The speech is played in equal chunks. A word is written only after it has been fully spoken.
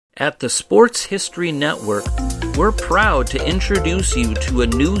At the Sports History Network, we're proud to introduce you to a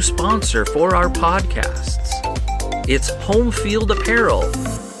new sponsor for our podcasts. It's Home Field Apparel,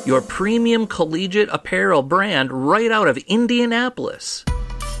 your premium collegiate apparel brand right out of Indianapolis.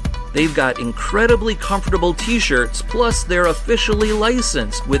 They've got incredibly comfortable t-shirts, plus they're officially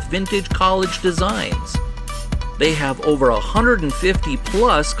licensed with vintage college designs. They have over 150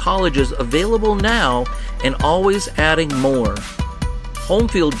 plus colleges available now and always adding more.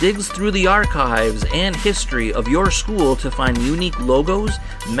 Homefield digs through the archives and history of your school to find unique logos,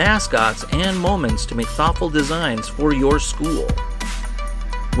 mascots, and moments to make thoughtful designs for your school.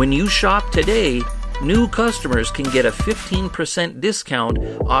 When you shop today, new customers can get a 15% discount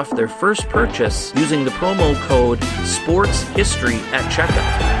off their first purchase using the promo code SPORTSHISTORY at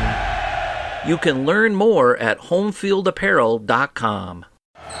checkout. You can learn more at homefieldapparel.com.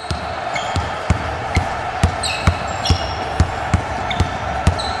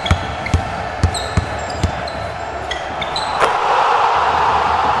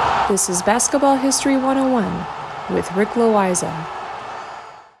 This is Basketball History 101 with Rick Loayza.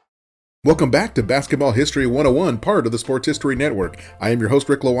 Welcome back to Basketball History 101, part of the Sports History Network. I am your host,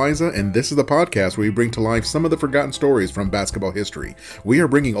 Rick Loayza, and this is the podcast where we bring to life some of the forgotten stories from basketball history. We are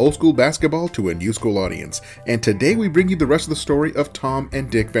bringing old school basketball to a new school audience, and today we bring you the rest of the story of Tom and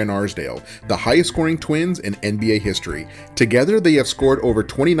Dick Van Arsdale, the highest scoring twins in NBA history. Together, they have scored over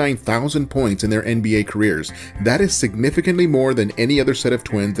 29,000 points in their NBA careers. That is significantly more than any other set of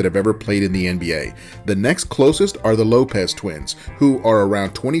twins that have ever played in the NBA. The next closest are the Lopez twins, who are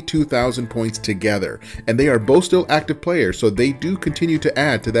around 22,000 points together, and they are both still active players, so they do continue to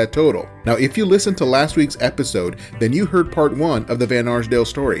add to that total. Now, if you listened to last week's episode, then you heard part one of the Van Arsdale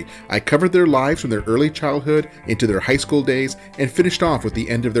story. I covered their lives from their early childhood into their high school days and finished off with the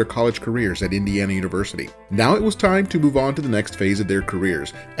end of their college careers at Indiana University. Now it was time to move on to the next phase of their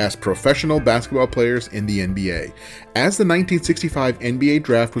careers as professional basketball players in the NBA. As the 1965 NBA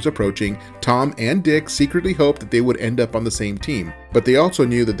draft was approaching, Tom and Dick secretly hoped that they would end up on the same team, but they also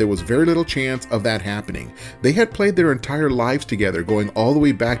knew that there was very little chance of that happening. They had played their entire lives together, going all the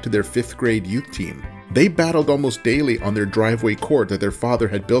way back to their 5th grade youth team. They battled almost daily on their driveway court that their father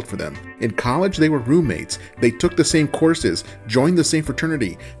had built for them. In college, they were roommates. They took the same courses, joined the same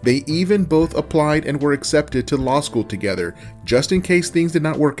fraternity. They even both applied and were accepted to law school together, just in case things did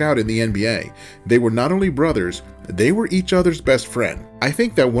not work out in the NBA. They were not only brothers, they were each other's best friend. I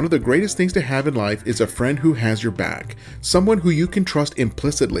think that one of the greatest things to have in life is a friend who has your back. Someone who you can trust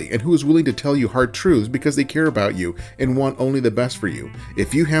implicitly and who is willing to tell you hard truths because they care about you and want only the best for you.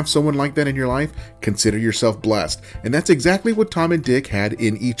 If you have someone like that in your life, consider yourself blessed. And that's exactly what Tom and Dick had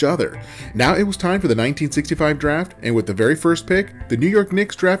in each other. Now it was time for the 1965 draft, and with the very first pick, the New York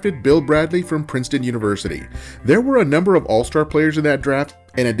Knicks drafted Bill Bradley from Princeton University. There were a number of all-star players in that draft.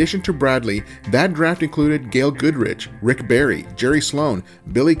 In addition to Bradley, that draft included Gail Goodrich, Rick Barry, Jerry Sloan,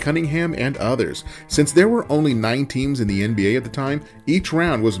 Billy Cunningham, and others. Since there were only 9 teams in the NBA at the time, each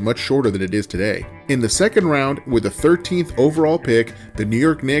round was much shorter than it is today. In the second round, with the 13th overall pick, the New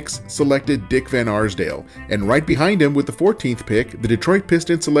York Knicks selected Dick Van Arsdale, and right behind him with the 14th pick, the Detroit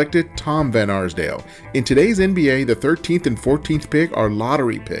Pistons selected Tom Van Arsdale. In today's NBA, the 13th and 14th pick are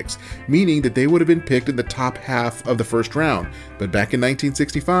lottery picks, meaning that they would have been picked in the top half of the first round, but back in 1965,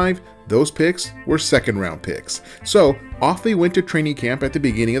 those picks were second round picks. So off they went to training camp at the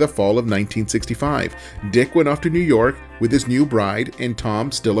beginning of the fall of 1965. Dick went off to New York with his new bride, and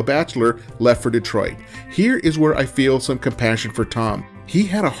Tom, still a bachelor, left for Detroit. Here is where I feel some compassion for Tom. He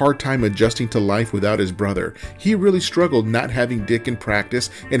had a hard time adjusting to life without his brother. He really struggled not having Dick in practice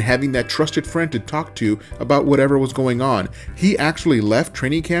and having that trusted friend to talk to about whatever was going on. He actually left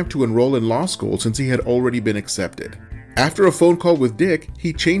training camp to enroll in law school since he had already been accepted. After a phone call with Dick,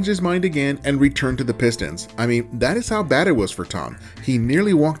 he changed his mind again and returned to the Pistons. I mean, that is how bad it was for Tom. He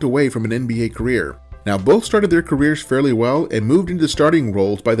nearly walked away from an NBA career. Now, both started their careers fairly well and moved into starting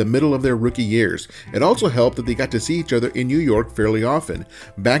roles by the middle of their rookie years. It also helped that they got to see each other in New York fairly often.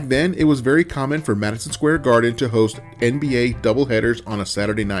 Back then, it was very common for Madison Square Garden to host NBA doubleheaders on a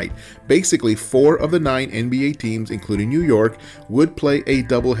Saturday night. Basically, 4 of the 9 NBA teams, including New York, would play a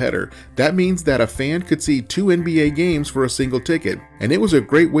doubleheader. That means that a fan could see 2 NBA games for a single ticket. And it was a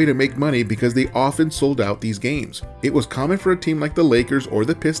great way to make money because they often sold out these games. It was common for a team like the Lakers or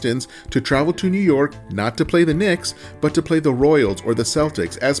the Pistons to travel to New York York, not to play the Knicks, but to play the Royals or the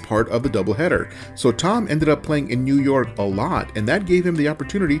Celtics as part of the doubleheader. So Tom ended up playing in New York a lot, and that gave him the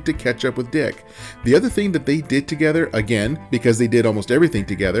opportunity to catch up with Dick. The other thing that they did together, again, because they did almost everything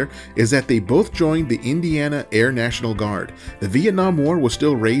together, is that they both joined the Indiana Air National Guard. The Vietnam War was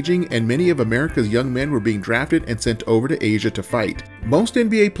still raging, and many of America's young men were being drafted and sent over to Asia to fight. Most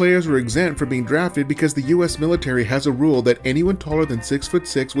NBA players were exempt from being drafted because the US military has a rule that anyone taller than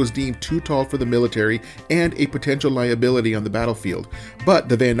 6'6" was deemed too tall for the military and a potential liability on the battlefield. But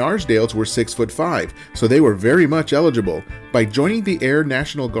the Van Arsdales were 6'5", so they were very much eligible. By joining the Air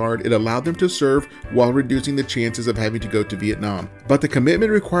National Guard, it allowed them to serve while reducing the chances of having to go to Vietnam. But the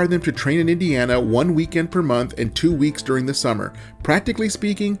commitment required them to train in Indiana 1 weekend per month and 2 weeks during the summer. Practically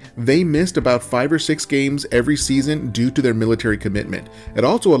speaking, they missed about 5 or 6 games every season due to their military commitment. It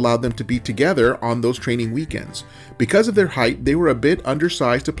also allowed them to be together on those training weekends. Because of their height, they were a bit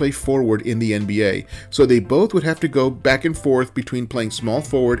undersized to play forward in the NBA, so they both would have to go back and forth between playing small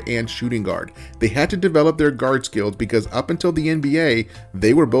forward and shooting guard. They had to develop their guard skills because up until the NBA,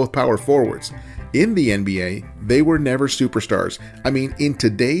 they were both power forwards. In the NBA, they were never superstars. I mean, in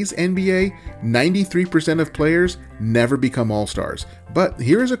today's NBA, 93% of players never become all-stars. But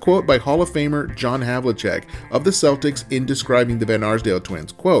here is a quote by Hall of Famer John Havlicek of the Celtics in describing the Van Arsdale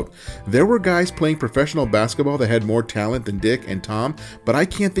twins. Quote, "There were guys playing professional basketball that had more talent than Dick and Tom, but I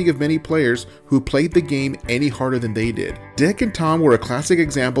can't think of many players who played the game any harder than they did. Dick and Tom were a classic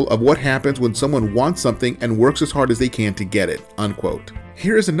example of what happens when someone wants something and works as hard as they can to get it." Unquote.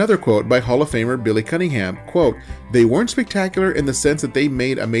 Here is another quote by Hall of Famer Billy Cunningham. Quote, "They weren't spectacular in the sense that they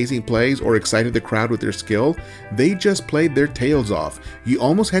made amazing plays or excited the crowd with their skill. They just played their tails off. You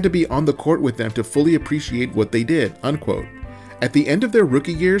almost had to be on the court with them to fully appreciate what they did." Unquote. At the end of their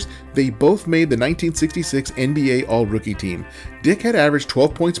rookie years, they both made the 1966 NBA All-Rookie team. Dick had averaged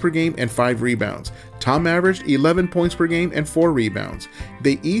 12 points per game and 5 rebounds. Tom averaged 11 points per game and 4 rebounds.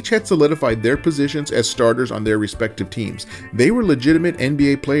 They each had solidified their positions as starters on their respective teams. They were legitimate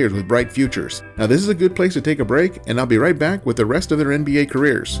NBA players with bright futures. Now this is a good place to take a break, and I'll be right back with the rest of their NBA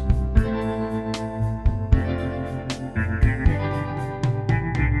careers.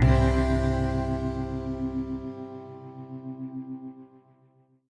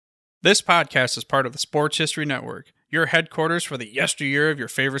 This podcast is part of the Sports History Network, your headquarters for the yesteryear of your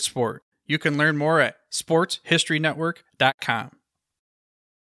favorite sport. You can learn more at sportshistorynetwork.com.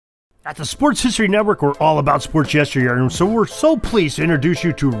 At the Sports History Network, we're all about sports yesteryear, and so we're so pleased to introduce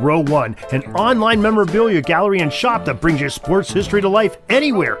you to Row 1, an online memorabilia gallery and shop that brings your sports history to life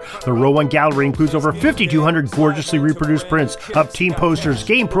anywhere. The Row 1 gallery includes over 5,200 gorgeously reproduced prints of team posters,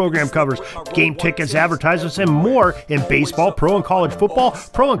 game program covers, game tickets, advertisements, and more in baseball, pro and college football,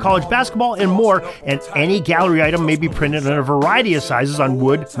 pro and college basketball, and more. And any gallery item may be printed in a variety of sizes on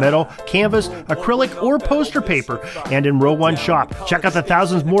wood, metal, canvas, acrylic, or poster paper. And in Row 1 shop, check out the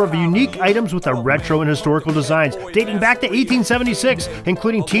thousands more of unique items with the retro and historical designs dating back to 1876,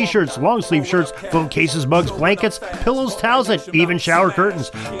 including t-shirts, long sleeve shirts, phone cases, mugs, blankets, pillows, towels, and even shower curtains.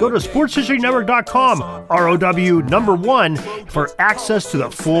 Go to sportshistorynetwork.com, ROW1, for access to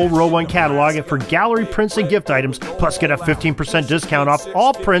the full Row 1 catalog and for gallery prints and gift items, plus get a 15% discount off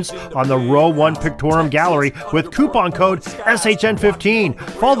all prints on the Row 1 Pictorum Gallery with coupon code SHN15.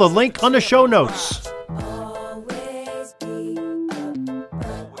 Follow the link on the show notes.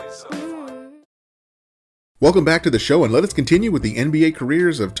 Welcome back to the show, and let us continue with the NBA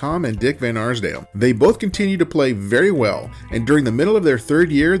careers of Tom and Dick Van Arsdale. They both continue to play very well, and during the middle of their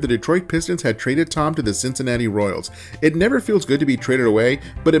third year, the Detroit Pistons had traded Tom to the Cincinnati Royals. It never feels good to be traded away,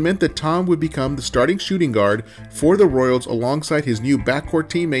 but it meant that Tom would become the starting shooting guard for the Royals alongside his new backcourt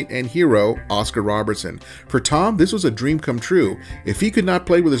teammate and hero, Oscar Robertson. For Tom, this was a dream come true. If he could not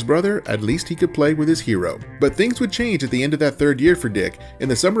play with his brother, at least he could play with his hero. But things would change at the end of that third year for Dick. In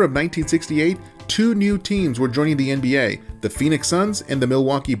the summer of 1968, 2 new teams were joining the NBA, the Phoenix Suns and the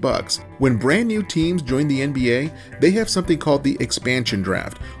Milwaukee Bucks. When brand new teams join the NBA, they have something called the expansion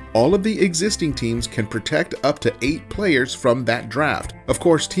draft. All of the existing teams can protect up to 8 players from that draft. Of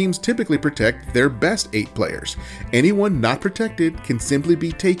course, teams typically protect their best 8 players. Anyone not protected can simply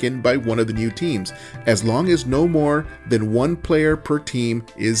be taken by one of the new teams, as long as no more than 1 player per team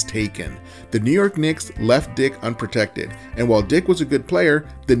is taken. The New York Knicks left Dick unprotected, and while Dick was a good player,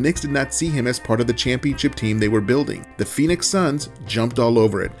 the Knicks did not see him as part of the championship team they were building. The Phoenix Suns jumped all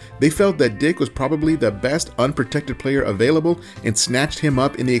over it. They felt that Dick was probably the best unprotected player available and snatched him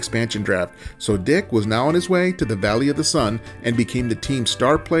up in the expansion draft, so Dick was now on his way to the Valley of the Sun and became the team's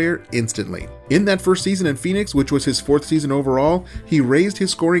star player instantly. In that first season in Phoenix, which was his fourth season overall, he raised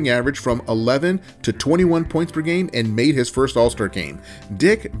his scoring average from 11 to 21 points per game and made his first All-Star game.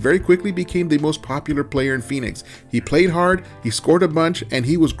 Dick very quickly became the most popular player in Phoenix. He played hard, he scored a bunch, and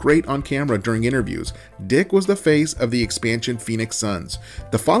he was great on camera during interviews. Dick was the face of the expansion Phoenix Suns.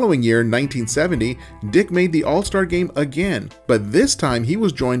 The following year, 1970, Dick made the All-Star game again, but this time he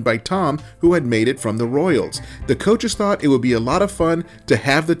was joined by Tom, who had made it from the Royals. The coaches thought it would be a lot of fun to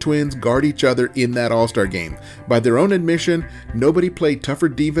have the twins guard each other in that All-Star game. By their own admission, nobody played tougher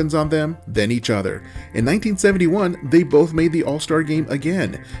defense on them than each other. In 1971, they both made the All-Star game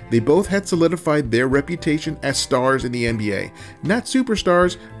again. They both had solidified their reputation as stars in the NBA. Not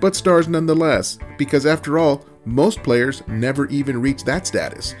superstars, but stars nonetheless, because after all, most players never even reached that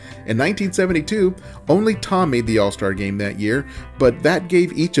status. In 1972, only Tom made the All-Star game that year, but that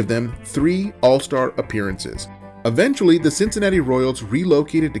gave each of them 3 All-Star appearances. Eventually, the Cincinnati Royals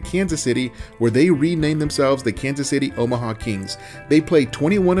relocated to Kansas City, where they renamed themselves the Kansas City Omaha Kings. They played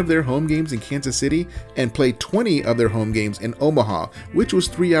 21 of their home games in Kansas City and played 20 of their home games in Omaha, which was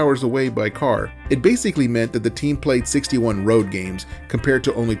 3 hours away by car. It basically meant that the team played 61 road games compared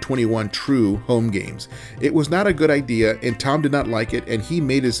to only 21 true home games. It was not a good idea, and Tom did not like it, and he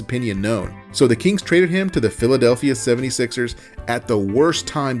made his opinion known. So the Kings traded him to the Philadelphia 76ers at the worst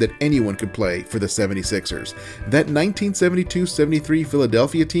time that anyone could play for the 76ers. That 1972-73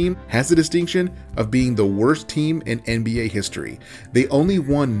 Philadelphia team has the distinction of being the worst team in NBA history. They only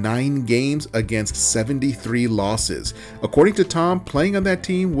won 9 games against 73 losses. According to Tom, playing on that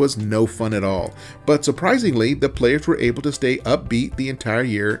team was no fun at all. But surprisingly, the players were able to stay upbeat the entire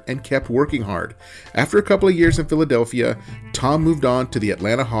year and kept working hard. After a couple of years in Philadelphia, Tom moved on to the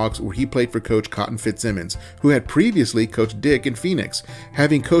Atlanta Hawks, where he played for Coach Cotton Fitzsimmons, who had previously coached Dick in Phoenix.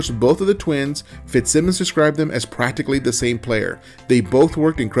 Having coached both of the twins, Fitzsimmons described them as practically the same player. They both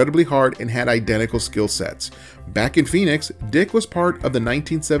worked incredibly hard and had identical skill sets. Back in Phoenix, Dick was part of the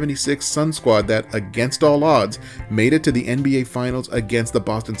 1976 Sun squad that, against all odds, made it to the NBA Finals against the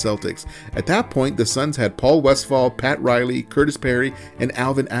Boston Celtics. At that point, the Suns had Paul Westphal, Pat Riley, Curtis Perry, and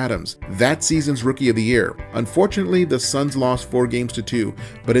Alvin Adams, that season's Rookie of the Year. Unfortunately, the Suns lost 4 games to 2,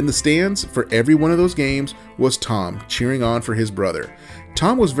 but in the stands for every one of those games was Tom, cheering on for his brother.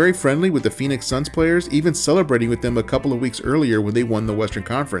 Tom was very friendly with the Phoenix Suns players, even celebrating with them a couple of weeks earlier when they won the Western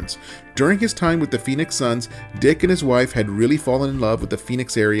Conference. During his time with the Phoenix Suns, Dick and his wife had really fallen in love with the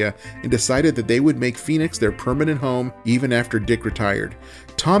Phoenix area and decided that they would make Phoenix their permanent home even after Dick retired.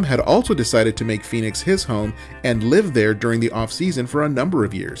 Tom had also decided to make Phoenix his home and live there during the off-season for a number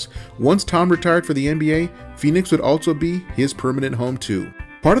of years. Once Tom retired for the NBA, Phoenix would also be his permanent home too.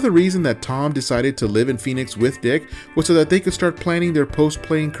 Part of the reason that Tom decided to live in Phoenix with Dick was so that they could start planning their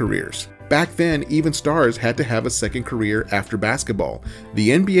post-playing careers. Back then, even stars had to have a second career after basketball. The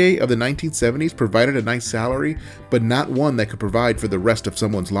NBA of the 1970s provided a nice salary, but not one that could provide for the rest of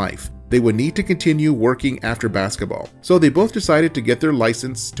someone's life. They would need to continue working after basketball. So they both decided to get their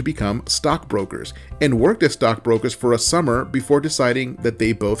license to become stockbrokers and worked as stockbrokers for a summer before deciding that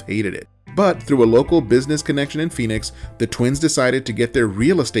they both hated it. But through a local business connection in Phoenix, the twins decided to get their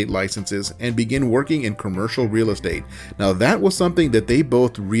real estate licenses and begin working in commercial real estate. Now that was something that they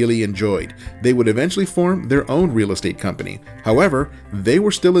both really enjoyed. They would eventually form their own real estate company. However, they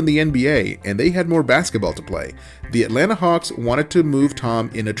were still in the NBA and they had more basketball to play. The Atlanta Hawks wanted to move Tom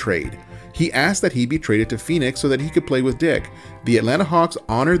in a trade. He asked that he be traded to Phoenix so that he could play with Dick. The Atlanta Hawks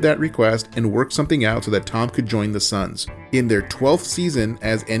honored that request and worked something out so that Tom could join the Suns. In their 12th season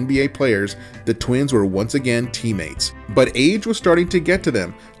as NBA players, the twins were once again teammates. But age was starting to get to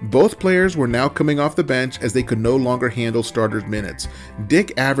them. Both players were now coming off the bench as they could no longer handle starters' minutes.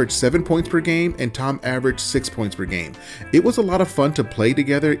 Dick averaged 7 points per game and Tom averaged 6 points per game. It was a lot of fun to play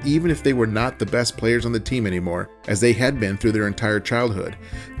together even if they were not the best players on the team anymore, as they had been through their entire childhood.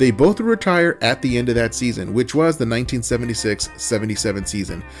 They both would retire at the end of that season, which was the 1976-77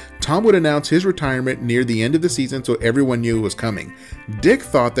 season. Tom would announce his retirement near the end of the season so everyone knew it was coming. Dick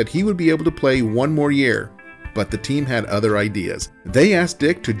thought that he would be able to play one more year, but the team had other ideas. They asked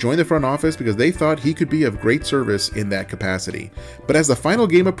Dick to join the front office because they thought he could be of great service in that capacity. But as the final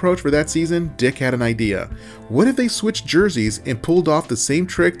game approached for that season, Dick had an idea. What if they switched jerseys and pulled off the same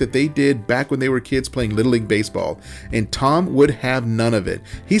trick that they did back when they were kids playing Little League Baseball? And Tom would have none of it.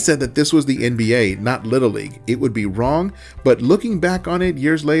 He said that this was the NBA, not Little League. It would be wrong, but looking back on it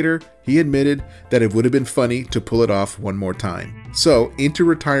years later, he admitted that it would have been funny to pull it off one more time. So into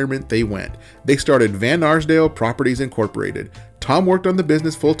retirement they went. They started Van Arsdale Properties Incorporated. Tom worked on the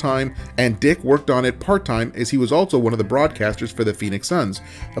business full-time, and Dick worked on it part-time as he was also one of the broadcasters for the Phoenix Suns,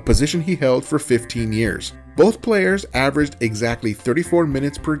 a position he held for 15 years. Both players averaged exactly 34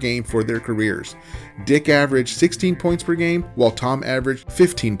 minutes per game for their careers. Dick averaged 16 points per game, while Tom averaged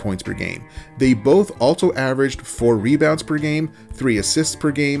 15 points per game. They both also averaged 4 rebounds per game, 3 assists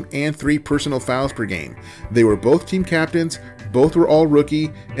per game, and 3 personal fouls per game. They were both team captains, both were all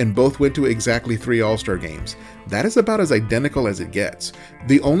rookie, and both went to exactly 3 All-Star games. That is about as identical as it gets.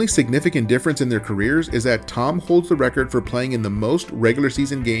 The only significant difference in their careers is that Tom holds the record for playing in the most regular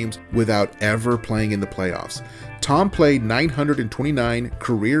season games without ever playing in the playoffs. Tom played 929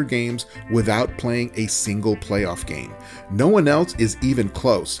 career games without playing a single playoff game. No one else is even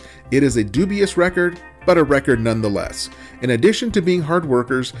close. It is a dubious record, but a record nonetheless. In addition to being hard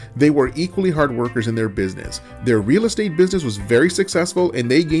workers, they were equally hard workers in their business. Their real estate business was very successful,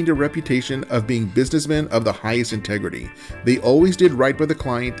 and they gained a reputation of being businessmen of the highest integrity. They always did right by the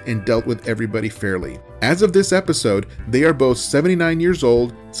client and dealt with everybody fairly. As of this episode, they are both 79 years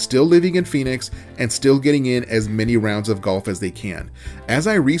old, still living in Phoenix, and still getting in as many rounds of golf as they can. As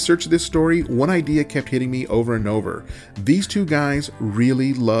I researched this story, one idea kept hitting me over and over. These two guys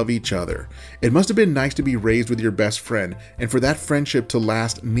really love each other. It must have been nice to be raised with your best friend, and for that friendship to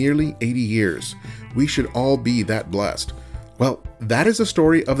last nearly 80 years. We should all be that blessed. Well, that is the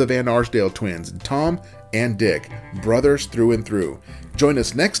story of the Van Arsdale twins, Tom and Dick, brothers through and through. Join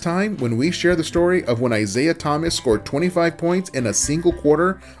us next time when we share the story of when Isaiah Thomas scored 25 points in a single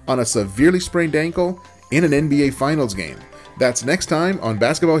quarter on a severely sprained ankle in an NBA Finals game. That's next time on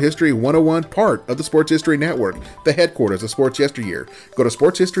Basketball History 101, part of the Sports History Network, the headquarters of Sports Yesteryear. Go to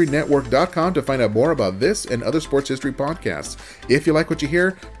sportshistorynetwork.com to find out more about this and other sports history podcasts. If you like what you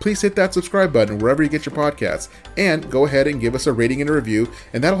hear, please hit that subscribe button wherever you get your podcasts, and go ahead and give us a rating and a review,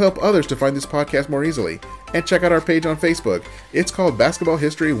 and that'll help others to find this podcast more easily. And check out our page on Facebook. It's called Basketball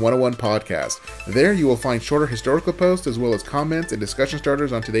History 101 Podcast. There you will find shorter historical posts as well as comments and discussion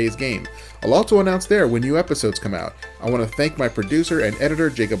starters on today's game. I'll also announce there when new episodes come out. I want to thank my producer and editor,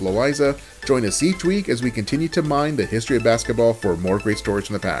 Jacob Loayza. Join us each week as we continue to mine the history of basketball for more great stories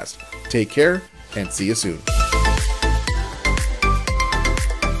from the past. Take care, and see you soon.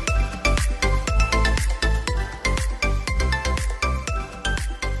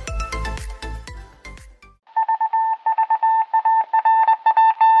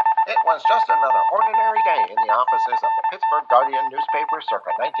 It was just another ordinary day in the offices of the Pittsburgh Guardian newspaper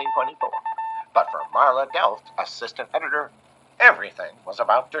circa 1924. But for Marla Delft, assistant editor, everything was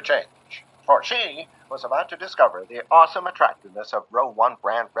about to change. For she was about to discover the awesome attractiveness of Row 1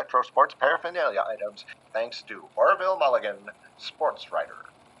 brand retro sports paraphernalia items thanks to Orville Mulligan, sports writer.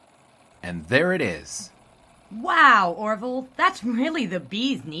 And there it is. Wow, Orville, that's really the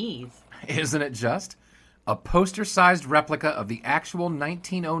bee's knees. Isn't it just? A poster-sized replica of the actual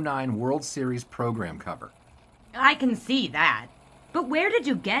 1909 World Series program cover. I can see that. But where did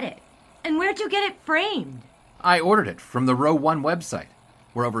you get it? And where'd you get it framed? I ordered it from the Row 1 website,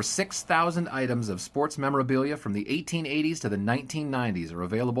 where over 6,000 items of sports memorabilia from the 1880s to the 1990s are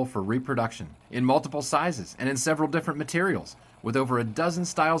available for reproduction, in multiple sizes and in several different materials, with over a dozen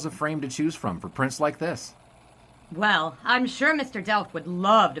styles of frame to choose from for prints like this. Well, I'm sure Mr. Delft would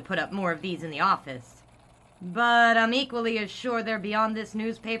love to put up more of these in the office. But I'm equally as sure they're beyond this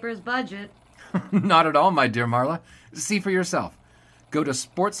newspaper's budget. Not at all, my dear Marla. See for yourself. Go to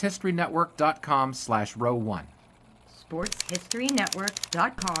sportshistorynetwork.com/row1.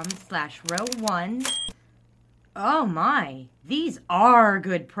 sportshistorynetwork.com/row1. Oh my, these are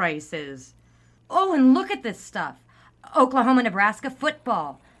good prices. Oh, and look at this stuff. Oklahoma-Nebraska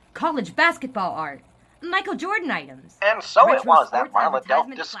football, college basketball art, Michael Jordan items. And so it retro was that sports Marla Delft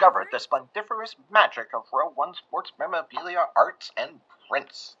advertisement discovered the placards. splendiferous magic of Row 1 sports memorabilia, arts, and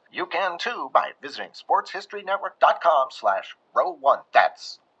prints. You can too by visiting sportshistorynetwork.com/row1.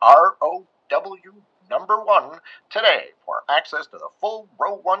 That's ROW1 today for access to the full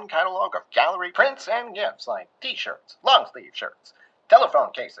Row 1 catalog of gallery prints and gifts like t-shirts, long-sleeve shirts,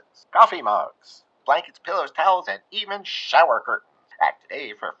 telephone cases, coffee mugs, blankets, pillows, towels, and even shower curtains. Act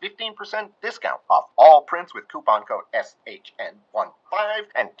today for 15% discount off all prints with coupon code SHN15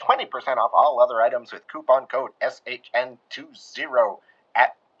 and 20% off all other items with coupon code SHN20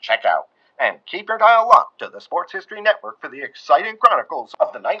 at checkout. And keep your dial locked to the Sports History Network for the exciting chronicles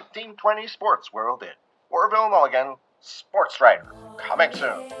of the 1920 sports world in Orville Mulligan, sports writer. Coming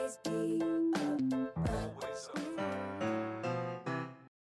soon.